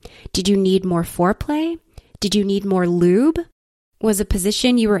time? Did you need more foreplay? Did you need more lube? Was a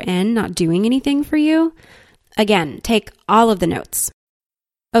position you were in not doing anything for you? Again, take all of the notes.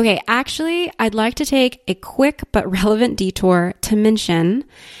 Okay, actually, I'd like to take a quick but relevant detour to mention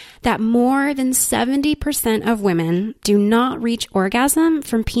that more than 70% of women do not reach orgasm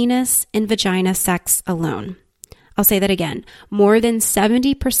from penis and vagina sex alone. I'll say that again. More than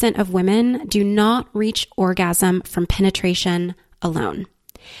 70% of women do not reach orgasm from penetration alone.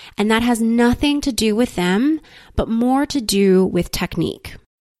 And that has nothing to do with them, but more to do with technique.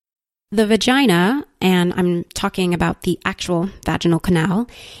 The vagina, and I'm talking about the actual vaginal canal,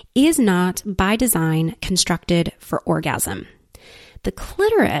 is not by design constructed for orgasm. The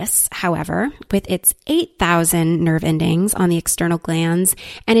clitoris, however, with its 8,000 nerve endings on the external glands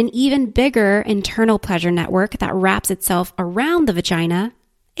and an even bigger internal pleasure network that wraps itself around the vagina,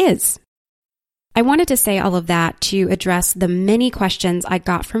 is. I wanted to say all of that to address the many questions I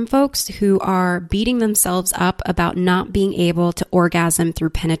got from folks who are beating themselves up about not being able to orgasm through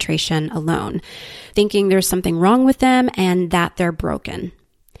penetration alone, thinking there's something wrong with them and that they're broken.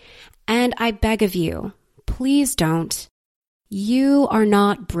 And I beg of you, please don't. You are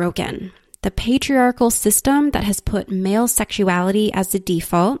not broken. The patriarchal system that has put male sexuality as the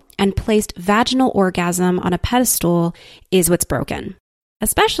default and placed vaginal orgasm on a pedestal is what's broken.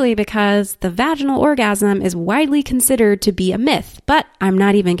 Especially because the vaginal orgasm is widely considered to be a myth. But I'm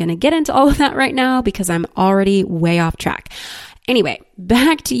not even going to get into all of that right now because I'm already way off track. Anyway,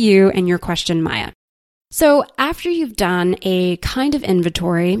 back to you and your question, Maya. So after you've done a kind of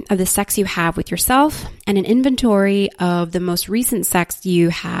inventory of the sex you have with yourself and an inventory of the most recent sex you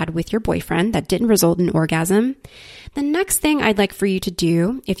had with your boyfriend that didn't result in orgasm, the next thing I'd like for you to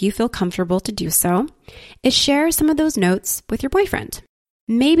do, if you feel comfortable to do so, is share some of those notes with your boyfriend.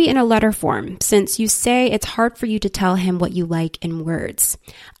 Maybe in a letter form, since you say it's hard for you to tell him what you like in words.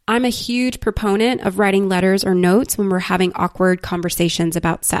 I'm a huge proponent of writing letters or notes when we're having awkward conversations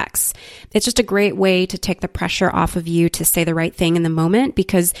about sex. It's just a great way to take the pressure off of you to say the right thing in the moment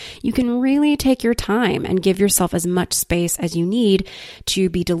because you can really take your time and give yourself as much space as you need to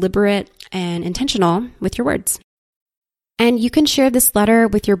be deliberate and intentional with your words. And you can share this letter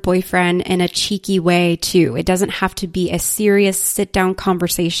with your boyfriend in a cheeky way too. It doesn't have to be a serious sit-down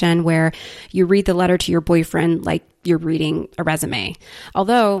conversation where you read the letter to your boyfriend like you're reading a resume.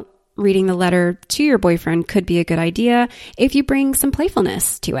 Although reading the letter to your boyfriend could be a good idea if you bring some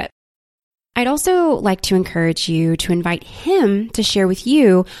playfulness to it. I'd also like to encourage you to invite him to share with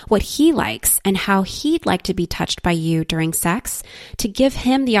you what he likes and how he'd like to be touched by you during sex to give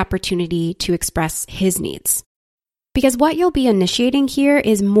him the opportunity to express his needs. Because what you'll be initiating here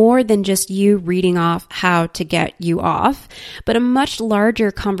is more than just you reading off how to get you off, but a much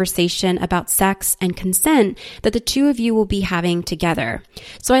larger conversation about sex and consent that the two of you will be having together.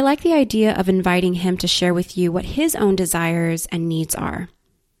 So I like the idea of inviting him to share with you what his own desires and needs are.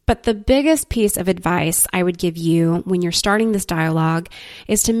 But the biggest piece of advice I would give you when you're starting this dialogue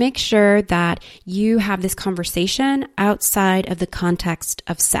is to make sure that you have this conversation outside of the context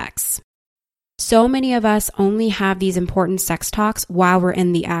of sex. So many of us only have these important sex talks while we're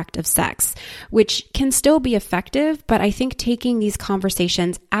in the act of sex, which can still be effective, but I think taking these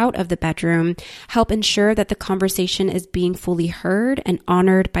conversations out of the bedroom help ensure that the conversation is being fully heard and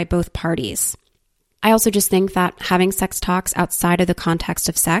honored by both parties. I also just think that having sex talks outside of the context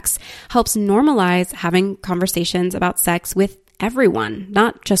of sex helps normalize having conversations about sex with everyone,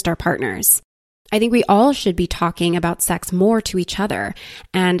 not just our partners. I think we all should be talking about sex more to each other,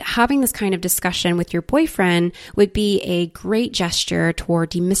 and having this kind of discussion with your boyfriend would be a great gesture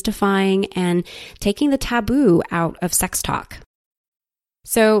toward demystifying and taking the taboo out of sex talk.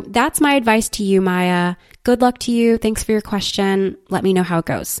 So that's my advice to you, Maya. Good luck to you. Thanks for your question. Let me know how it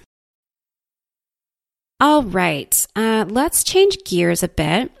goes. All right, let's change gears a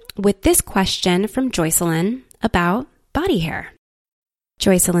bit with this question from Joycelyn about body hair.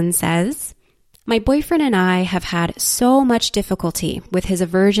 Joycelyn says, my boyfriend and I have had so much difficulty with his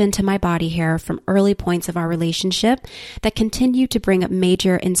aversion to my body hair from early points of our relationship that continue to bring up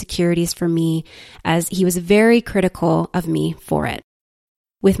major insecurities for me, as he was very critical of me for it.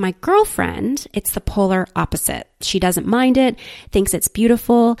 With my girlfriend, it's the polar opposite. She doesn't mind it, thinks it's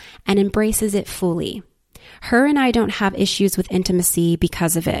beautiful, and embraces it fully. Her and I don't have issues with intimacy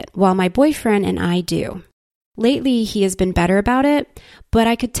because of it, while my boyfriend and I do. Lately, he has been better about it, but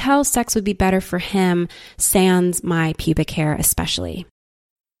I could tell sex would be better for him, sans my pubic hair especially.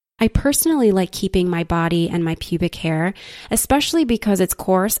 I personally like keeping my body and my pubic hair, especially because it's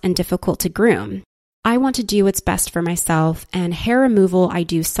coarse and difficult to groom. I want to do what's best for myself, and hair removal I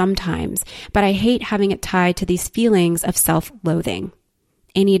do sometimes, but I hate having it tied to these feelings of self-loathing.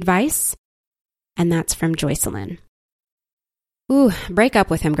 Any advice? And that's from Joycelyn. Ooh, break up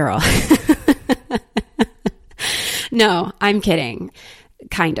with him, girl. No, I'm kidding.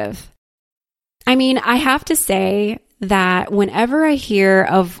 Kind of. I mean, I have to say that whenever I hear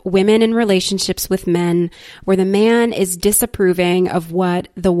of women in relationships with men where the man is disapproving of what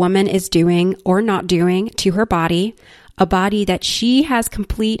the woman is doing or not doing to her body, a body that she has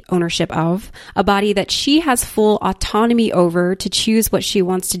complete ownership of, a body that she has full autonomy over to choose what she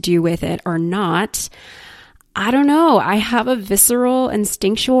wants to do with it or not, I don't know. I have a visceral,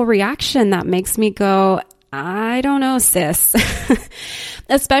 instinctual reaction that makes me go, I don't know, sis.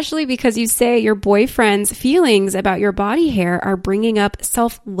 Especially because you say your boyfriend's feelings about your body hair are bringing up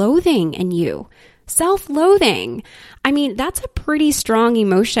self-loathing in you. Self-loathing. I mean, that's a pretty strong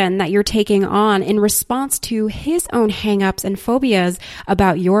emotion that you're taking on in response to his own hang-ups and phobias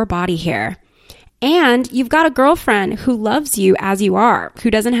about your body hair. And you've got a girlfriend who loves you as you are, who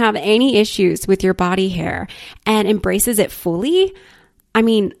doesn't have any issues with your body hair and embraces it fully. I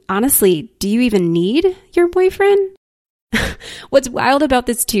mean, honestly, do you even need your boyfriend? What's wild about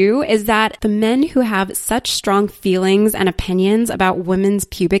this too is that the men who have such strong feelings and opinions about women's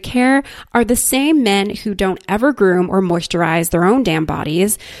pubic hair are the same men who don't ever groom or moisturize their own damn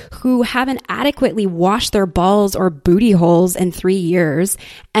bodies, who haven't adequately washed their balls or booty holes in 3 years,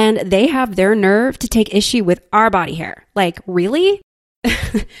 and they have their nerve to take issue with our body hair. Like, really?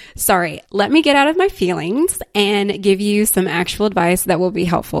 Sorry, let me get out of my feelings and give you some actual advice that will be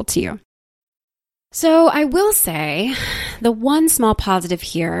helpful to you. So I will say the one small positive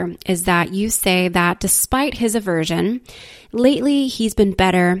here is that you say that despite his aversion, lately he's been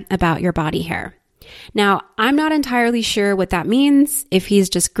better about your body hair. Now, I'm not entirely sure what that means, if he's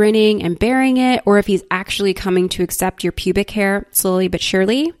just grinning and bearing it, or if he's actually coming to accept your pubic hair slowly but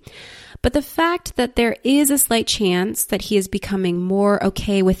surely. But the fact that there is a slight chance that he is becoming more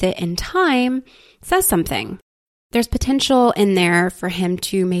okay with it in time says something. There's potential in there for him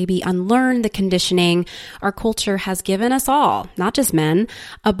to maybe unlearn the conditioning our culture has given us all, not just men,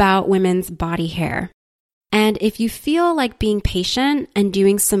 about women's body hair. And if you feel like being patient and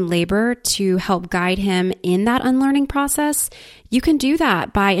doing some labor to help guide him in that unlearning process, you can do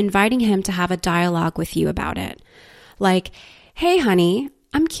that by inviting him to have a dialogue with you about it. Like, hey, honey,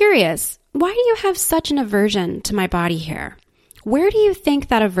 I'm curious, why do you have such an aversion to my body hair? Where do you think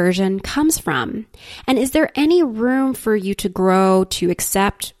that aversion comes from? And is there any room for you to grow to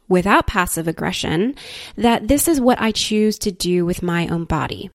accept, without passive aggression, that this is what I choose to do with my own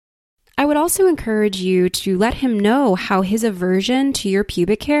body? I would also encourage you to let him know how his aversion to your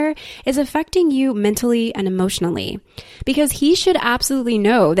pubic hair is affecting you mentally and emotionally, because he should absolutely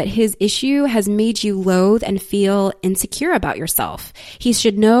know that his issue has made you loathe and feel insecure about yourself. He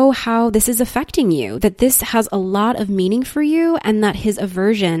should know how this is affecting you, that this has a lot of meaning for you, and that his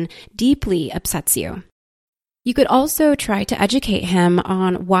aversion deeply upsets you. You could also try to educate him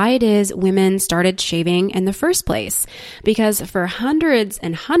on why it is women started shaving in the first place, because for hundreds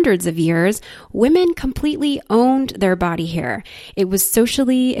and hundreds of years, women completely owned their body hair. It was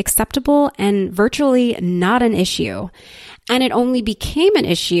socially acceptable and virtually not an issue. And it only became an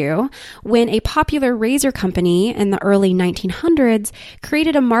issue when a popular razor company in the early 1900s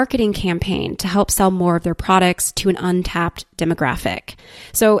created a marketing campaign to help sell more of their products to an untapped demographic.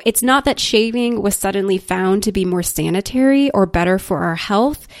 So it's not that shaving was suddenly found to be more sanitary or better for our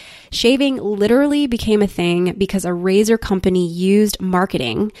health. Shaving literally became a thing because a razor company used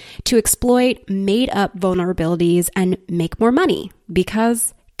marketing to exploit made-up vulnerabilities and make more money,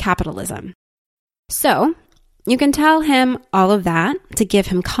 because capitalism. So you can tell him all of that to give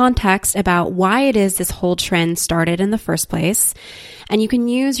him context about why it is this whole trend started in the first place. And you can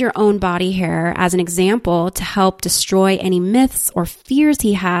use your own body hair as an example to help destroy any myths or fears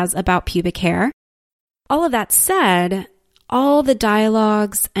he has about pubic hair. All of that said, all the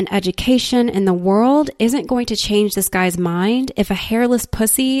dialogues and education in the world isn't going to change this guy's mind if a hairless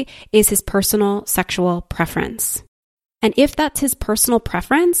pussy is his personal sexual preference. And if that's his personal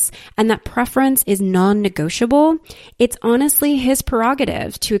preference, and that preference is non-negotiable, it's honestly his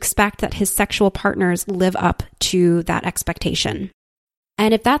prerogative to expect that his sexual partners live up to that expectation.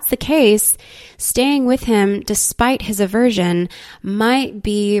 And if that's the case, staying with him despite his aversion might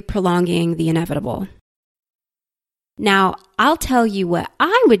be prolonging the inevitable. Now, I'll tell you what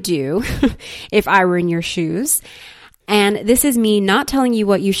I would do if I were in your shoes. And this is me not telling you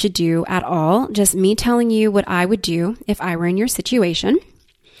what you should do at all, just me telling you what I would do if I were in your situation.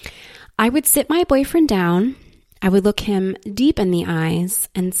 I would sit my boyfriend down. I would look him deep in the eyes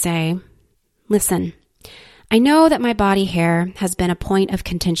and say, listen, I know that my body hair has been a point of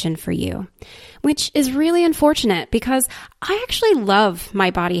contention for you, which is really unfortunate because I actually love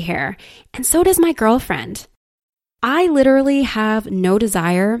my body hair, and so does my girlfriend. I literally have no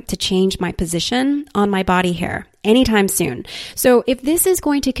desire to change my position on my body hair anytime soon. So if this is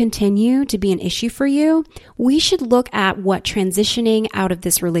going to continue to be an issue for you, we should look at what transitioning out of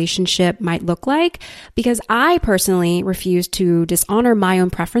this relationship might look like, because I personally refuse to dishonor my own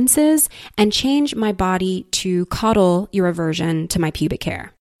preferences and change my body to coddle your aversion to my pubic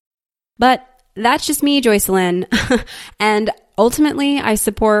hair. But that's just me, Joycelyn. And ultimately, I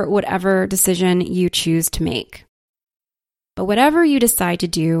support whatever decision you choose to make. But whatever you decide to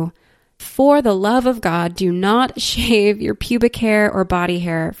do, For the love of God, do not shave your pubic hair or body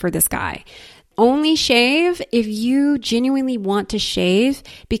hair for this guy. Only shave if you genuinely want to shave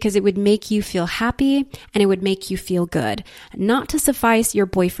because it would make you feel happy and it would make you feel good, not to suffice your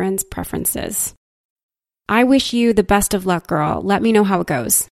boyfriend's preferences. I wish you the best of luck, girl. Let me know how it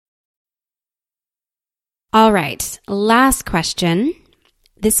goes. All right, last question.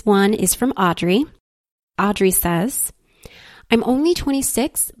 This one is from Audrey. Audrey says, I'm only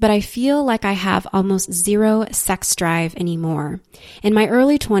 26, but I feel like I have almost zero sex drive anymore. In my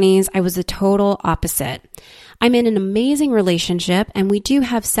early 20s, I was the total opposite. I'm in an amazing relationship and we do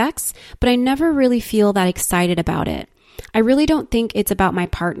have sex, but I never really feel that excited about it. I really don't think it's about my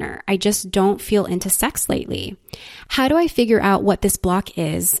partner. I just don't feel into sex lately. How do I figure out what this block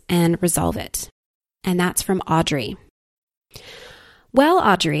is and resolve it? And that's from Audrey. Well,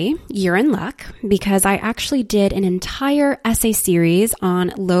 Audrey, you're in luck because I actually did an entire essay series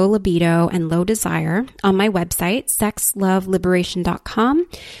on low libido and low desire on my website, sexloveliberation.com,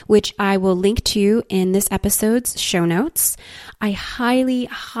 which I will link to in this episode's show notes. I highly,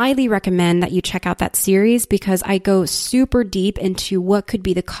 highly recommend that you check out that series because I go super deep into what could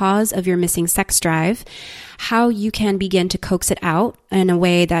be the cause of your missing sex drive, how you can begin to coax it out in a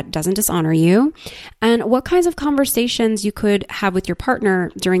way that doesn't dishonor you, and what kinds of conversations you could have with your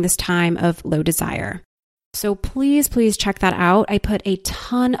partner during this time of low desire. So please check that out. I put a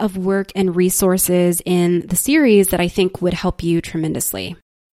ton of work and resources in the series that I think would help you tremendously.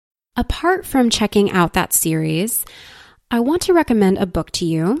 Apart from checking out that series, I want to recommend a book to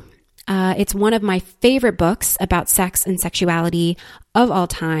you. It's one of my favorite books about sex and sexuality of all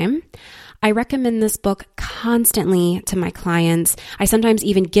time. I recommend this book constantly to my clients. I sometimes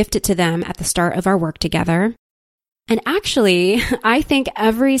even gift it to them at the start of our work together. And actually, I think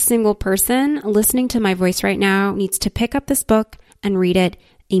every single person listening to my voice right now needs to pick up this book and read it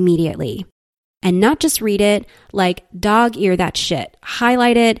immediately. And not just read it, like dog ear that shit.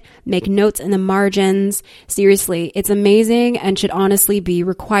 Highlight it, make notes in the margins. Seriously, it's amazing and should honestly be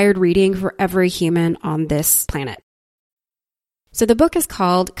required reading for every human on this planet. So the book is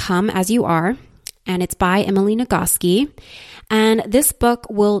called Come As You Are, and it's by Emily Nagoski. And this book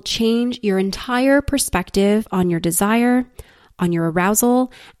will change your entire perspective on your desire, on your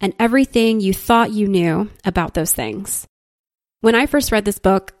arousal, and everything you thought you knew about those things. When I first read this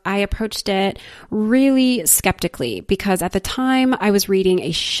book, I approached it really skeptically because at the time I was reading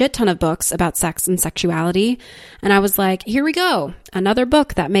a shit ton of books about sex and sexuality. And I was like, here we go, another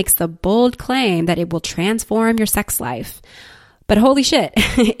book that makes the bold claim that it will transform your sex life. But holy shit,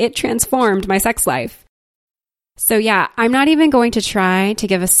 it transformed my sex life. So yeah, I'm not even going to try to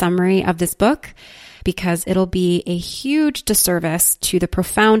give a summary of this book because it'll be a huge disservice to the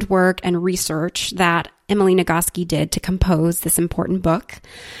profound work and research that Emily Nagoski did to compose this important book.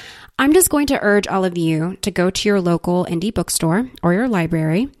 I'm just going to urge all of you to go to your local indie bookstore or your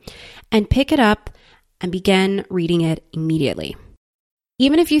library and pick it up and begin reading it immediately.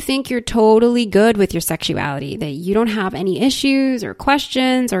 Even if you think you're totally good with your sexuality, that you don't have any issues or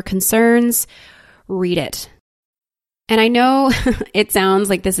questions or concerns, read it. And I know it sounds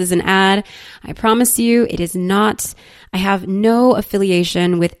like this is an ad. I promise you it is not. I have no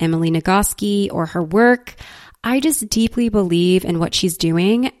affiliation with Emily Nagoski or her work. I just deeply believe in what she's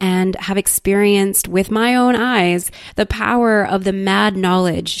doing and have experienced with my own eyes the power of the mad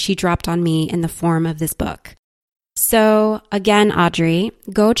knowledge she dropped on me in the form of this book. So again, Audrey,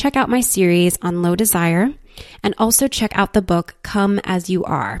 go check out my series on low desire and also check out the book Come As You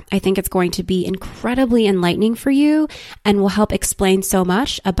Are. I think it's going to be incredibly enlightening for you and will help explain so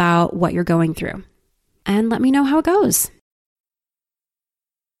much about what you're going through. And let me know how it goes.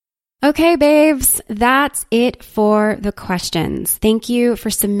 Okay, babes, that's it for the questions. Thank you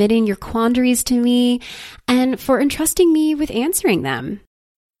for submitting your quandaries to me and for entrusting me with answering them.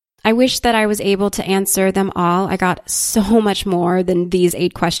 I wish that I was able to answer them all. I got so much more than these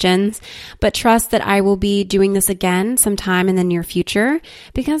 8 questions, but trust that I will be doing this again sometime in the near future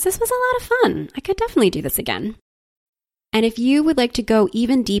because this was a lot of fun. I could definitely do this again. And if you would like to go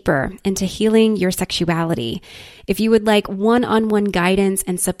even deeper into healing your sexuality, if you would like one-on-one guidance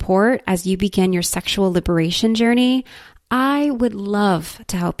and support as you begin your sexual liberation journey, I would love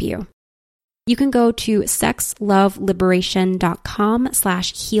to help you. You can go to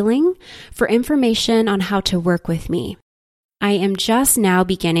sexloveliberation.com/healing for information on how to work with me. I am just now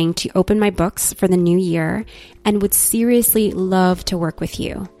beginning to open my books for the new year and would seriously love to work with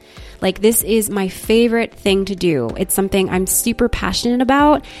you. Like, this is my favorite thing to do. It's something I'm super passionate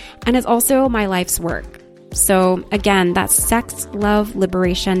about, and it's also my life's work. So again, that's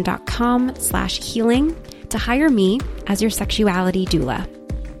sexloveliberation.com/healing to hire me as your sexuality doula.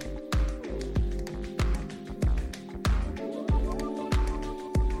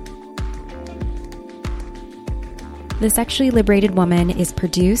 The Sexually Liberated Woman is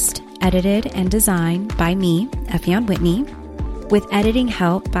produced, edited, and designed by me, Evian Whitney, with editing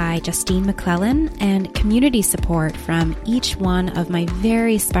help by Justine McClellan and community support from each one of my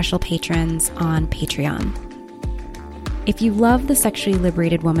very special patrons on Patreon. If you love The Sexually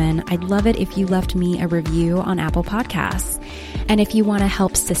Liberated Woman, I'd love it if you left me a review on Apple Podcasts. And if you want to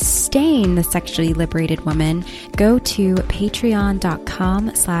help sustain The Sexually Liberated Woman, go to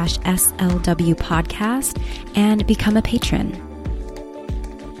patreon.com/SLW podcast and become a patron.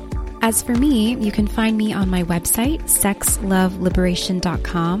 As for me, you can find me on my website,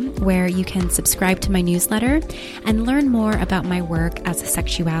 sexloveliberation.com, where you can subscribe to my newsletter and learn more about my work as a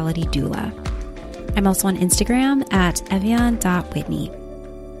sexuality doula. I'm also on Instagram at evian.whitney.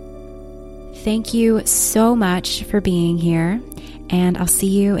 Thank you so much for being here, and I'll see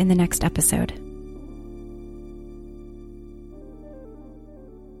you in the next episode.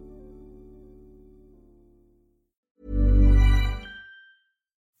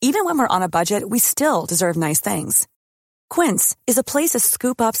 Even when we're on a budget, we still deserve nice things. Quince is a place to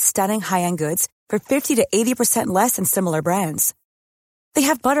scoop up stunning high-end goods for 50 to 80% less than similar brands. They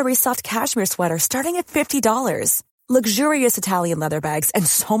have buttery soft cashmere sweaters starting at $50, luxurious Italian leather bags, and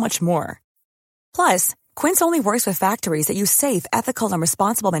so much more. Plus, Quince only works with factories that use safe, ethical, and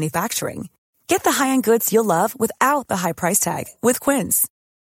responsible manufacturing. Get the high-end goods you'll love without the high price tag with Quince.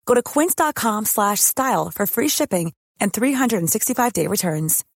 Go to quince.com/style for free shipping and 365-day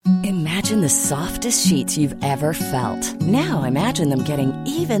returns. Imagine the softest sheets you've ever felt. Now imagine them getting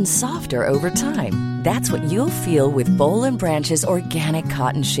even softer over time. That's what you'll feel with Boll & Branch's organic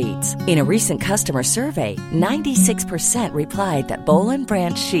cotton sheets. In a recent customer survey, 96% replied that Boll &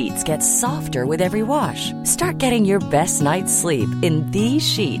 Branch sheets get softer with every wash. Start getting your best night's sleep in these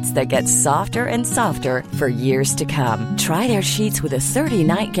sheets that get softer and softer for years to come. Try their sheets with a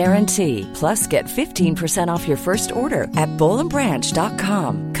 30-night guarantee. Plus, get 15% off your first order at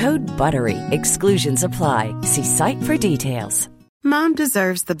bollandbranch.com. Code BUTTERY. Exclusions apply. See site for details. Mom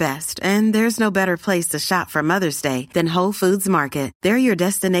deserves the best, and there's no better place to shop for Mother's Day than Whole Foods Market. They're your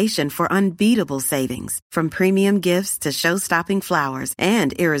destination for unbeatable savings, from premium gifts to show-stopping flowers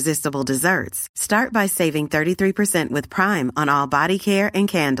and irresistible desserts. Start by saving 33% with Prime on all body care and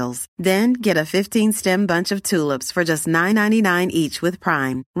candles. Then get a 15-stem bunch of tulips for just $9.99 each with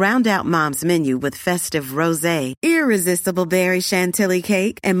Prime. Round out Mom's menu with festive rosé, irresistible berry chantilly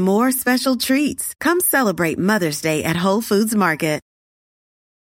cake, and more special treats. Come celebrate Mother's Day at Whole Foods Market.